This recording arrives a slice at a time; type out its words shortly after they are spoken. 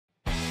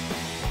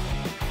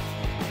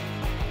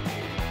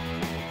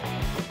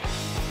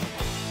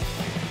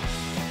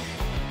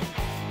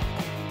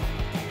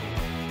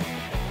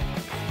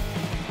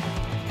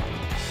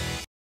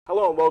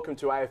Hello and welcome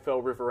to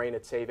AFL Riverina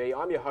TV.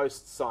 I'm your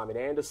host, Simon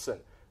Anderson.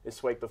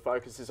 This week the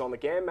focus is on the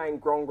Ganmain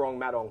Grongrong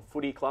Madong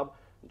Footy Club.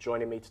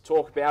 Joining me to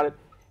talk about it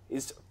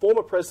is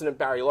former President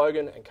Barry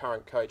Logan and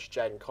current coach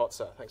Jayden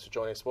Kotzur. Thanks for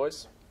joining us,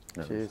 boys.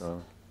 Cheers.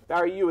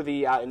 Barry, you were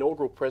the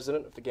inaugural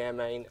president of the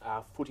Ganmain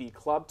Footy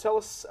Club. Tell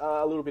us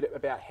a little bit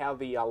about how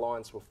the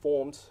Lions were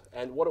formed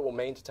and what it will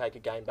mean to take a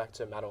game back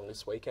to Madong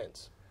this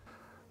weekend.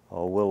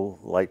 Oh, well,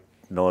 late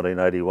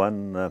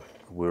 1981,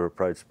 we were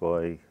approached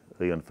by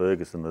Ian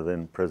Ferguson, the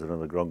then president of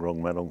the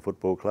Grongrong Madong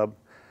Football Club,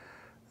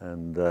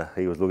 and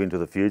he was looking to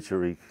the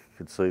future. He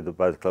could see that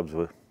both clubs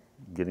were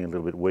getting a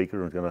little bit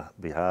weaker and going to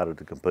be harder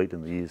to compete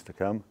in the years to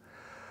come.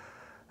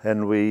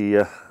 And we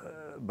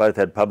both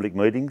had public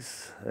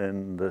meetings,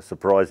 and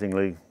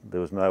surprisingly there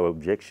was no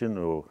objection,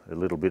 or a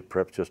little bit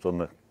perhaps just on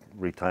the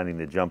retaining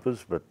the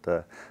jumpers, but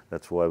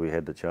that's why we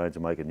had to change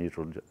and make a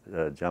neutral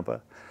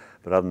jumper.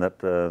 But other than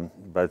that,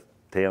 both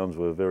towns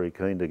were very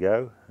keen to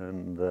go,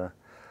 and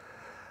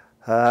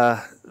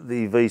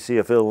the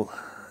VCFL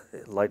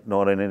late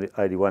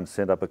 1981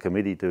 sent up a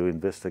committee to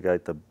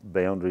investigate the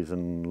boundaries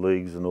and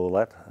leagues and all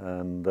that,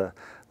 and they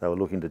were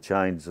looking to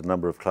change the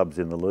number of clubs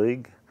in the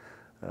league.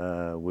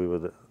 We were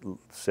the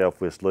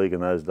Southwest League in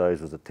those days,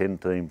 was a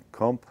 10-team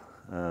comp,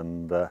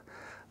 and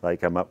they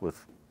come up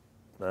with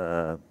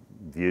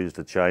views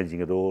to changing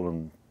it all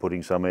and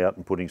putting some out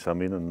and putting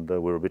some in, and we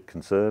were a bit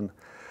concerned.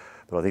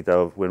 But I think they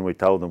were, when we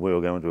told them we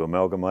were going to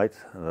amalgamate,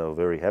 they were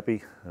very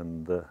happy,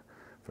 and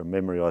from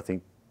memory I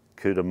think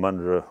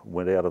Cootamundra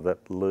went out of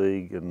that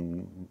league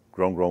and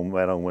Grongrong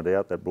Madong went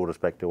out. That brought us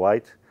back to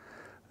 8.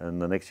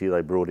 And the next year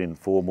they brought in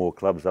 4 more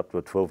clubs up to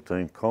a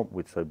 12-team comp,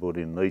 which they brought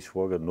in East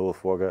Wagga,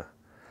 North Wagga,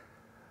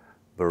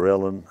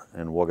 Barellan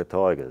and Wagga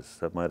Tigers.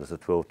 That made us a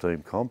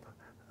 12-team comp.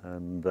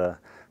 And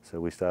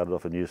so we started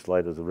off a new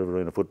slate as the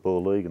Riverina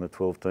Football League and a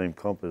 12-team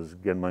comp as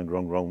Ganmain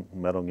Grongrong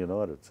Madong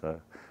United. So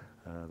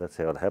that's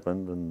how it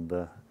happened,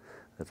 and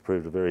it's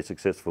proved a very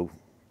successful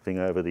thing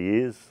over the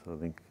years. I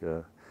think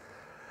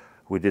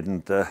we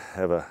didn't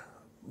have a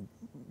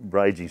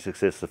raging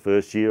success the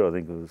first year. I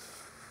think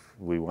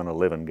we won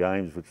 11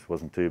 games, which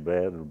wasn't too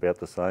bad, about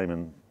the same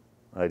in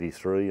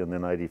 83, and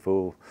then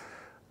 84.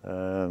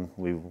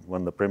 We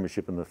won the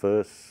premiership in the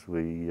first,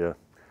 we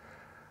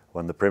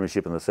won the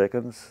premiership in the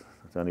seconds.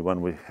 It's the only one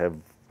we have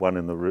won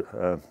in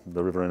the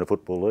Riverina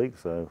Football League,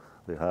 so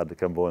they're hard to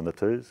come by in the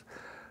twos.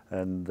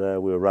 And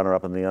we were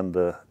runner-up in the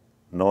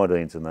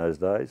under-19s in those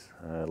days,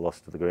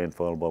 lost to the grand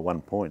final by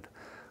 1 point.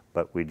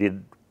 But we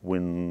did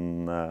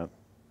win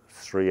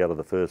 3 out of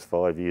the first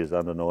 5 years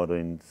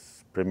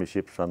under-19s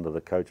premierships under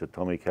the coach of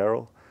Tommy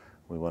Carroll.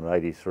 We won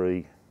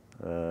 83,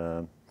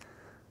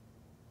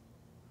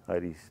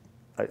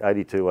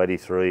 82,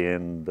 83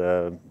 and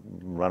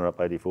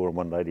runner-up 84 and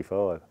won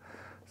 85.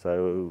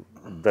 So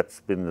that's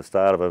been the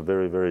start of a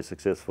very, very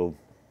successful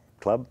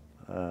club.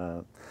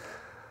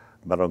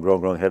 Madong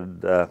Grongrong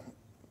had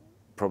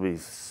probably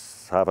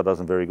half a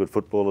dozen very good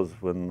footballers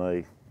when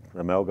they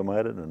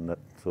amalgamated, and that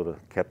sort of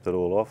capped it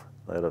all off.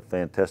 They had a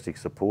fantastic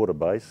supporter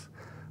base,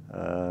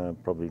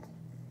 probably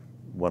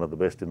one of the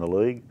best in the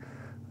league,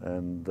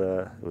 and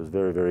it was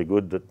very, very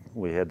good that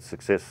we had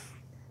success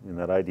in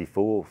that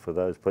 84 for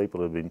those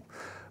people who've been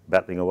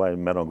battling away.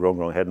 Madong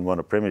Grongrong hadn't won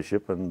a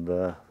premiership, and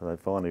they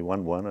finally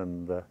won one,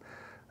 and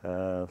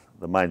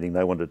the main thing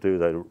they wanted to do,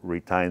 they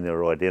retain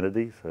their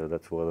identity, so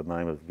that's why the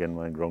name of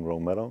Ganmain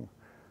Grongrong Madong.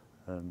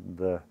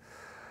 And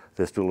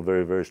they're still a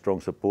very, very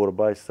strong supporter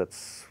base.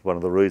 That's one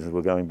of the reasons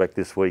we're going back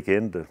this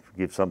weekend, to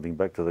give something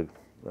back to the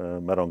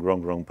Madong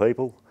Grongrong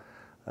people.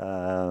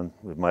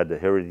 We've made the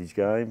Heritage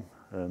Game,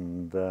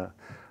 and a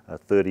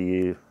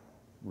 30-year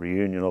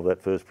reunion of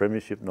that first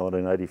premiership,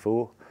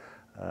 1984,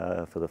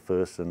 for the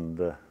first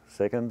and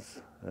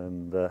seconds.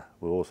 And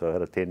we also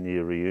had a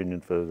 10-year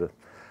reunion for the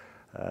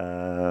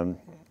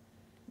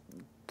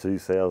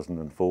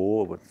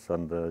 2004, which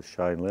under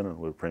Shane Lennon,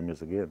 we were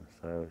premiers again.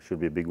 So it should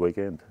be a big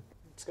weekend.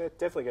 It's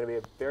definitely going to be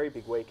a very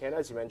big weekend.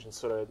 As you mentioned,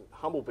 sort of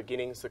humble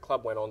beginnings. The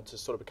club went on to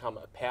sort of become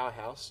a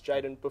powerhouse.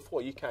 Jayden,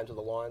 before you came to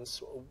the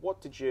Lions,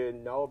 what did you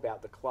know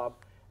about the club,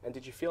 and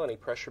did you feel any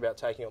pressure about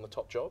taking on the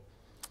top job?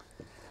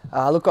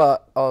 Look, I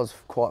was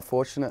quite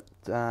fortunate.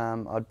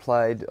 I'd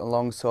played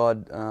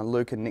alongside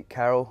Luke and Nick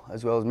Carroll,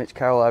 as well as Mitch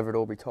Carroll over at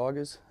Albury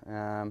Tigers.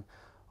 I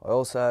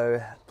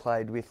also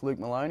played with Luke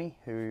Maloney,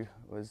 who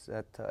was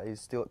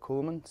he's still at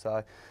Coolman.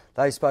 So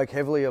they spoke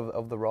heavily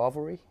of the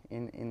rivalry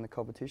in the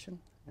competition.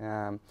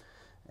 And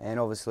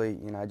obviously,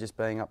 you know, just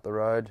being up the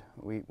road,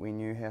 we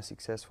knew how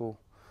successful,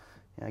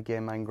 you know,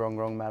 Ganmain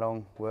Grongrong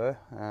Madong were.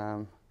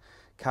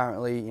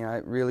 Currently, you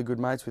know, really good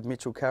mates with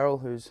Mitchell Carroll,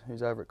 who's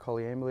over at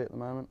Colliamberley at the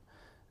moment.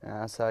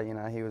 So, you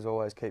know, he was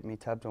always keeping me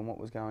tabs on what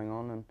was going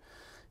on, and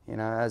you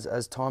know,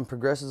 as time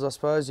progresses, I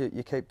suppose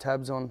you keep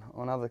tabs on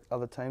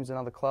other teams and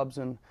other clubs,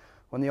 and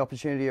when the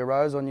opportunity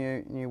arose, I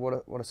knew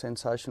what a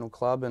sensational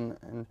club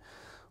and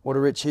what a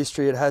rich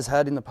history it has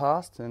had in the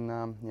past,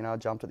 and you know, I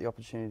jumped at the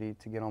opportunity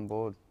to get on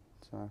board.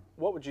 So,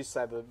 what would you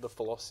say the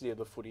philosophy of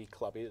the footy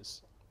club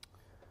is?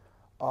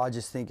 I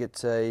just think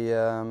it's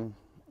a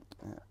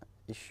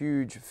a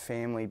huge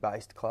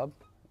family-based club.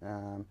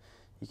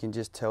 You can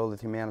just tell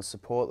the amount of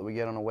support that we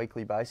get on a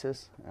weekly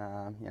basis.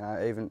 You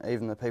know,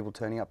 even the people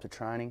turning up to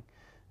training,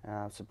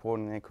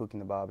 supporting there, cooking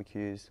the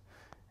barbecues.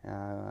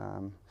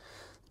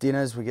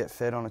 Dinners we get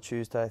fed on a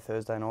Tuesday,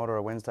 Thursday night, or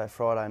a Wednesday,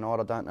 Friday night.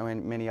 I don't know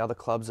many other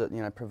clubs that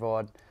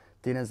provide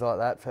dinners like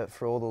that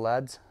for all the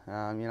lads.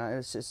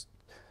 It's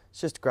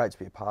just great to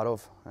be a part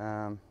of,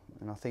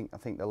 and I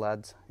think the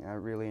lads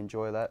really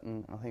enjoy that,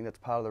 and I think that's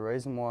part of the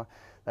reason why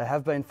they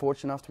have been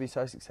fortunate enough to be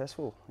so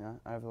successful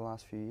over the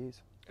last few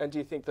years. And do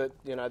you think that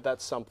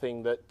that's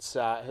something that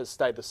has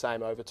stayed the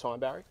same over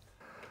time, Barry?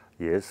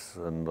 Yes,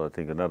 and I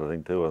think another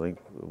thing too, I think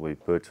we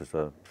purchased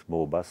a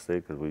small bus there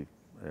because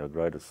our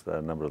greatest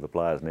number of the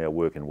players now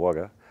work in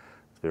Wagga.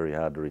 It's very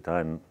hard to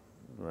retain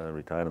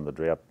them. The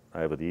drought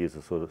over the years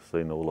has sort of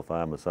seen all the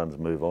farmers' sons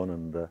move on,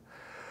 and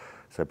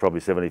so probably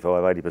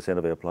 75–80%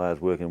 of our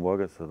players work in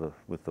Wagga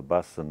with the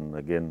bus, and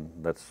again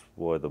that's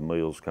why the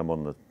meals come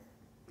on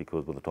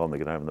because by the time they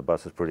get home the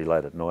bus is pretty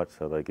late at night,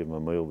 so they give them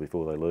a meal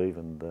before they leave,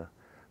 and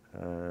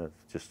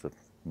it's just the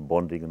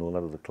bonding and all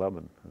that of the club,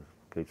 and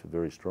it keeps it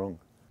very strong.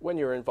 When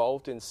you were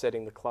involved in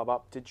setting the club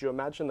up, did you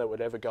imagine that it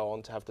would ever go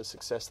on to have the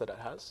success that it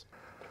has?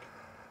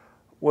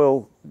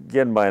 Well,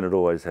 Genmain had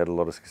always had a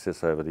lot of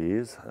success over the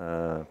years,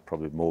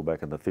 probably more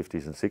back in the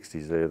 50s and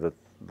 60s there, that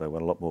they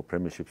won a lot more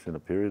premierships in a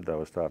period. They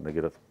were starting to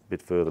get a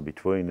bit further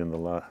between in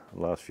the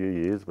last few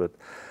years, but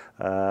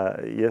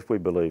yes, we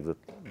believe that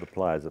the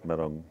players that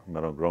Madong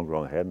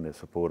Grong had and their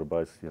supporter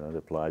base,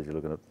 their players, you're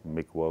looking at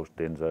Mick Walsh,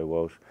 Denzo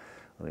Walsh,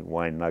 I think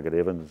Wayne Nugget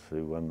Evans,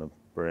 who won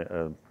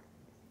the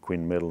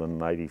Quinn Medal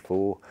in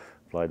 '84,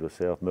 played with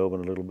South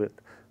Melbourne a little bit.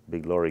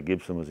 Big Laurie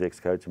Gibson was the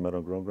ex-coach of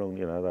Madong Grong.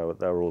 They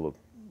were all a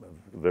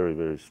very,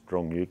 very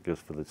strong nucleus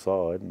for the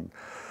side.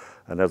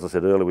 And as I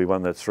said earlier, we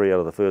won that 3 out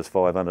of the first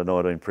 5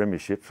 under-19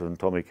 premierships, and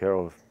Tommy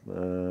Carroll,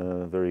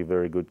 very,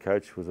 very good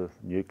coach, was a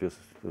nucleus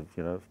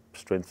of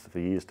strength for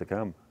years to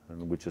come,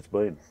 and which it's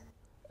been.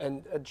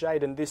 And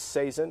Jayden, this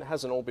season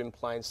hasn't all been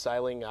plain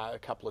sailing. A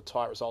couple of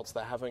tight results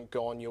that haven't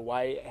gone your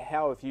way.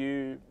 How have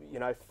you,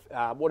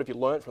 what have you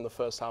learnt from the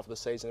first half of the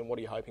season, and what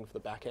are you hoping for the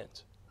back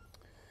end?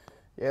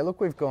 Yeah, look,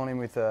 we've gone in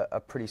with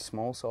a pretty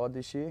small side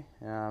this year,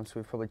 so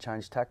we've probably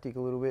changed tactic a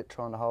little bit,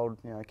 trying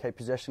to keep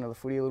possession of the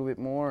footy a little bit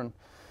more, and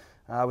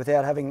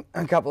without having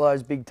a couple of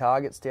those big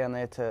targets down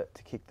there to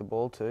kick the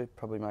ball to,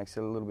 probably makes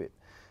it a little bit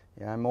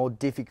more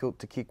difficult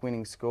to kick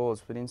winning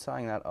scores. But in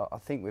saying that, I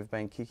think we've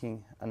been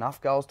kicking enough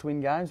goals to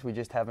win games. We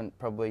just haven't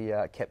probably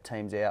kept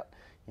teams out,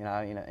 in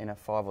a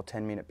 5 or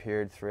 10 minute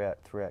period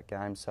throughout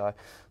games. So,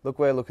 look,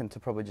 we're looking to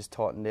probably just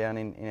tighten down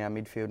in our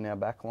midfield and our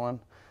back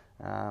line,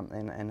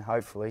 and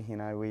hopefully,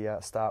 we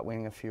start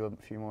winning a few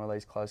more of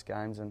these close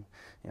games. And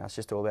it's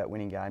just all about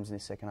winning games in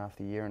this second half of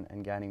the year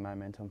and gaining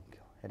momentum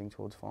heading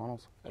towards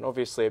finals. And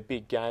obviously a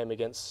big game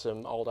against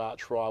some old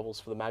arch rivals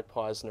for the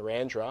Magpies,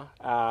 Narrandera.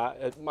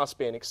 It must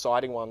be an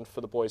exciting one for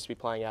the boys to be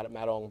playing out at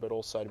Madong, but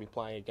also to be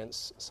playing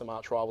against some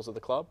arch rivals of the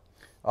club.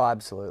 Oh,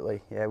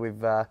 absolutely. Yeah,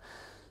 we've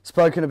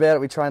spoken about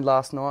it. We trained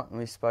last night, and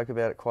we spoke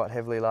about it quite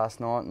heavily last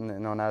night,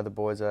 and I know the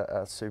boys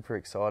are super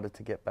excited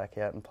to get back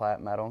out and play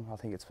at Madong. I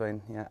think it's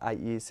been 8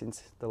 years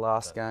since the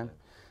last game.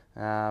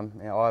 I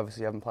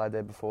obviously haven't played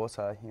there before,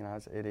 so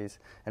it is,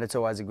 and it's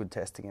always a good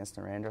test against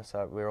Narrandera.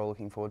 So we're all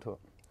looking forward to it.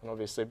 And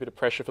obviously a bit of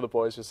pressure for the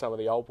boys with some of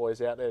the old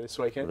boys out there this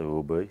weekend. There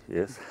will be,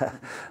 yes.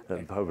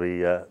 And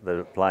probably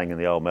they're playing in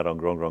the old Madong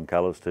Grong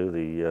colours too,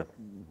 the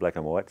black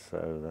and white,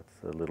 so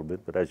that's a little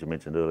bit. But as you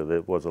mentioned earlier,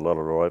 there was a lot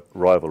of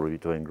rivalry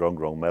between Grong,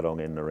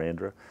 Madong and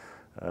Narrandera.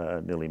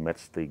 Nearly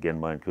matched the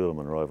Genmain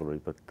Coolman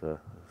rivalry, but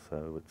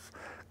so it's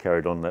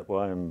carried on that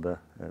way, and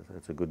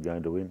it's a good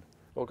game to win.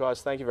 Well,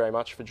 guys, thank you very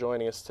much for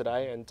joining us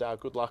today, and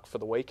good luck for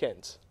the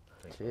weekend.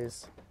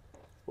 Cheers.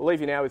 We'll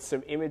leave you now with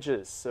some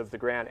images of the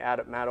ground out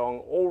at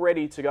Madong, all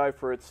ready to go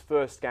for its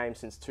first game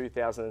since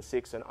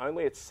 2006 and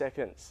only its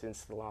second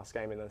since the last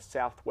game in the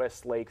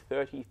Southwest League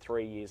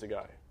 33 years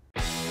ago.